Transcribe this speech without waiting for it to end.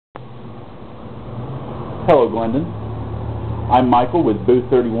Hello, Glendon. I'm Michael with Booth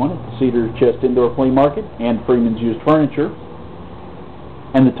 31 at the Cedar Chest Indoor Flea Market and Freeman's Used Furniture.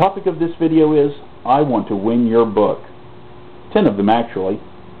 And the topic of this video is, I want to win your book. 10 of them, actually.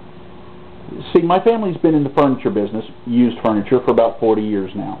 See, my family's been in the furniture business, used furniture, for about 40 years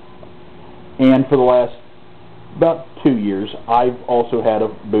now. And for the last about 2 years, I've also had a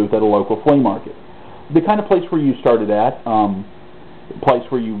booth at a local flea market. The kind of place where you started at, a place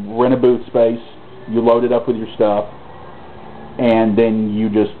where you rent a booth space, you load it up with your stuff, and then you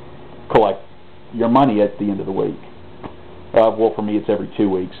just collect your money at the end of the week. Well, for me, it's every 2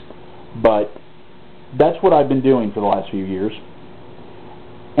 weeks. But that's what I've been doing for the last few years.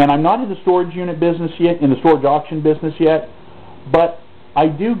 And I'm not in the storage unit business yet, in the storage auction business yet, but I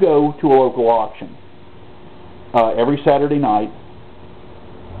do go to a local auction every Saturday night,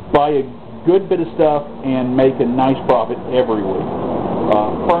 buy a good bit of stuff, and make a nice profit every week.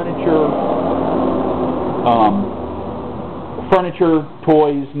 Furniture,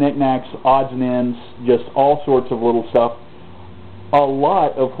 toys, knickknacks, odds and ends, just all sorts of little stuff. A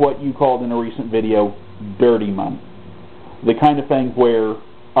lot of what you called in a recent video dirty money. The kind of thing where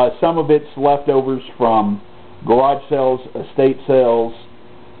some of it's leftovers from garage sales, estate sales,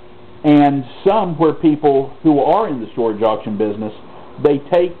 and some where people who are in the storage auction business, they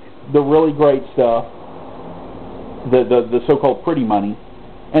take the really great stuff, the so-called pretty money,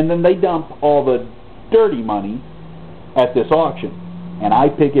 and then they dump all the dirty money at this auction, and I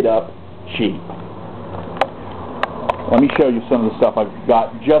pick it up cheap. Let me show you some of the stuff I've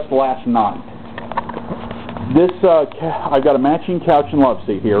got just last night. This, I've got a matching couch and love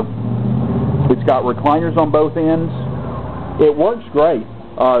seat here. It's got recliners on both ends. It works great.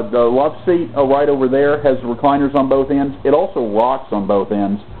 The love seat right over there has recliners on both ends. It also rocks on both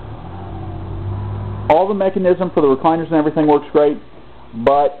ends. All the mechanism for the recliners and everything works great,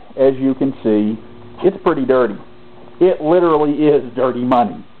 but as you can see, it's pretty dirty. It literally is dirty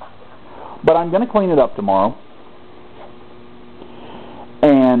money. But I'm going to clean it up tomorrow.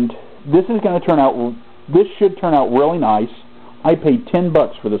 And this is going to turn out, this should turn out really nice. I paid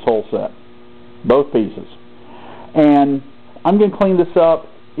 $10 for this whole set, both pieces. And I'm going to clean this up.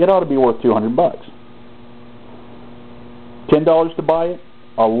 It ought to be worth $200. $10 to buy it,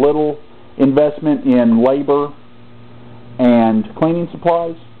 a little investment in labor and cleaning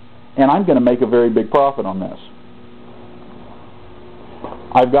supplies, and I'm going to make a very big profit on this.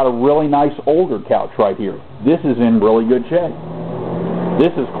 I've got a really nice older couch right here. This is in really good shape.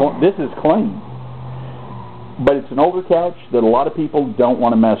 This is clean. But it's an older couch that a lot of people don't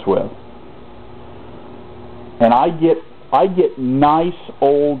want to mess with. And I get nice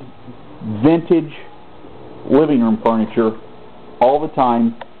old vintage living room furniture all the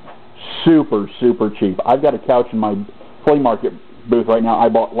time, super, super cheap. I've got a couch in my flea market booth right now I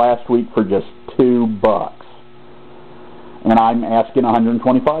bought last week for just $2. And I'm asking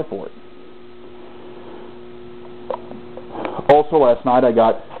 $125 for it. Also last night I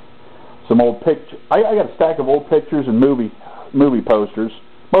got some old pictures. I got a stack of old pictures and movie posters.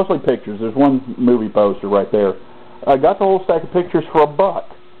 Mostly pictures. There's one movie poster right there. I got the whole stack of pictures for $1.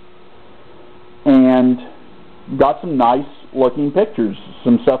 And got some nice looking pictures.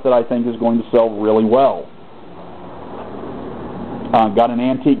 Some stuff that I think is going to sell really well. Got an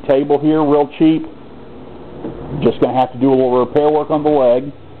antique table here, real cheap. Just going to have to do a little repair work on the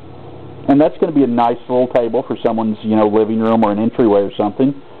leg. And that's going to be a nice little table for someone's, living room or an entryway or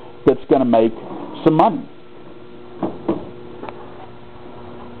something that's going to make some money.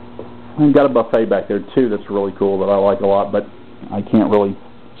 I've got a buffet back there too that's really cool that I like a lot, but I can't really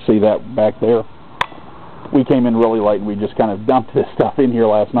see that back there. We came in really late and we just kind of dumped this stuff in here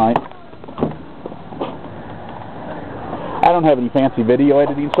last night. I don't have any fancy video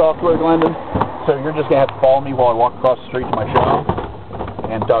editing software, Glendon, so you're just going to have to follow me while I walk across the street to my shop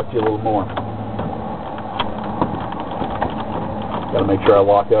and talk to you a little more. Got to make sure I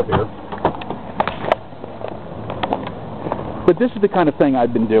lock up here. But this is the kind of thing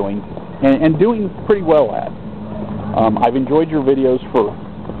I've been doing, and doing pretty well at. I've enjoyed your videos for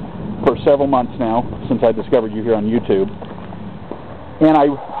several months now, since I discovered you here on YouTube. And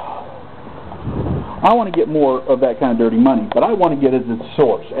I want to get more of that kind of dirty money, but I want to get it at the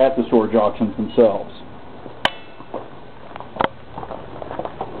source, at the storage auctions themselves.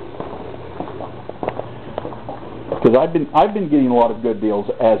 Because I've been getting a lot of good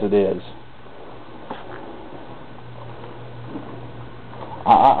deals as it is.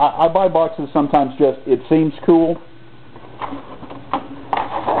 I buy boxes sometimes just, it seems cool.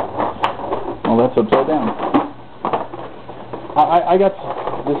 Well, that's upside down. I got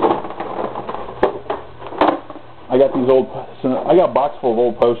got these I got a box full of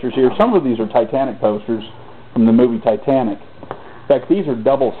old posters here. Some of these are Titanic posters from the movie Titanic. In fact, these are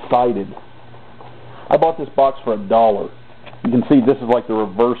double-sided. I bought this box for $1. You can see this is like the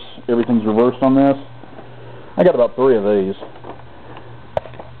reverse, everything's reversed on this. I got about 3 of these.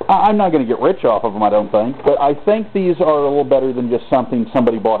 I'm not going to get rich off of them, I don't think, but I think these are a little better than just something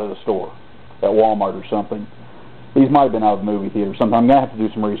somebody bought at a store, at Walmart or something. These might have been out of the movie theater sometime. I'm going to have to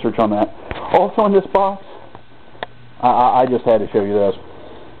do some research on that. Also in this box, I just had to show you this.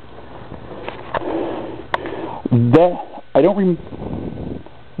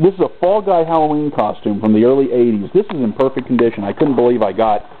 This is a Fall Guy Halloween costume from the early 80s. This is in perfect condition. I couldn't believe I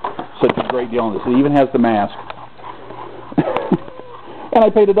got such a great deal on this. It even has the mask. And I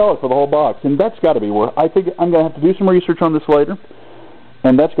paid $1 for the whole box. And that's got to be worth... I think I'm going to have to do some research on this later.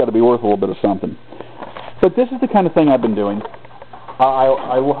 And that's got to be worth a little bit of something. But this is the kind of thing I've been doing.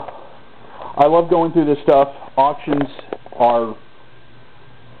 I love going through this stuff. Auctions are...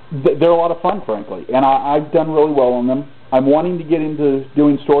 They're a lot of fun, frankly. And I've done really well on them. I'm wanting to get into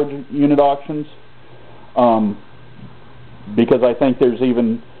doing storage unit auctions because I think there's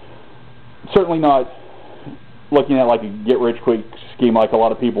even, certainly not looking at like a get-rich-quick scheme like a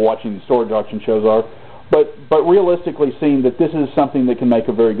lot of people watching the storage auction shows are, but realistically seeing that this is something that can make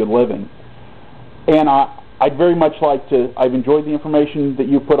a very good living. And I'd very much like to, I've enjoyed the information that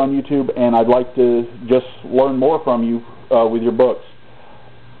you put on YouTube, and I'd like to just learn more from you with your books.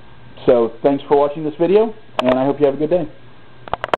 So thanks for watching this video, and I hope you have a good day.